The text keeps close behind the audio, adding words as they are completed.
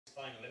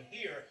final, and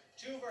here,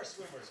 two of our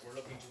swimmers were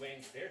looking to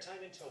end their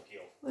time in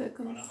Tokyo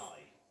on a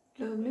high.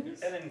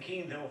 Ellen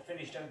Keane, though,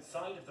 finished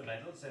outside of the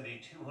medals in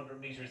the 200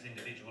 metres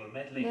individual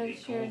medley. The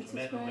gold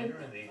medal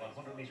winner in the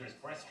 100 metres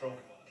breaststroke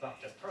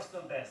clocked a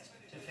personal best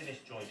to finish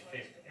joint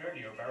fifth.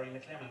 Earlier, Barry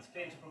McClemens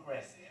failed to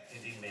progress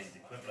in the men's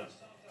equivalent.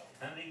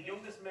 And the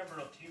youngest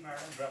member of Team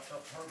Ireland wrapped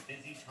up her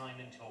busy time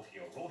in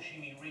Tokyo.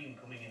 Riain Ireland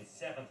coming in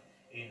 7th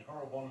in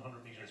her 100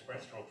 metres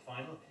breaststroke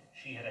final.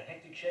 She had a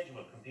hectic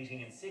schedule,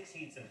 competing in 6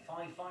 heats and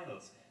 5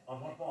 finals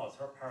on what was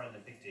her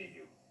Paralympic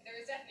debut. There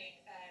was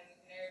definitely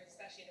nerves,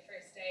 especially the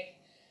first day.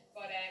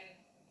 But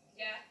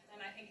yeah,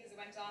 and I think as it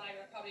went on, I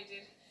probably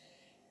did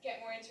get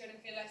more into it and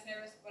feel less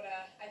nervous. But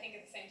I think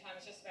at the same time,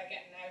 it's just about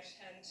getting out,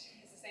 and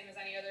it's the same as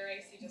any other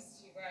race. You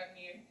go out and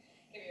you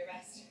give it your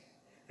best.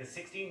 The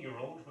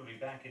 16-year-old will be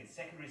back in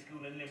secondary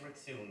school in Limerick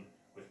soon,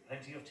 with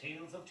plenty of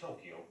tales of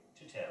Tokyo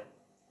to tell.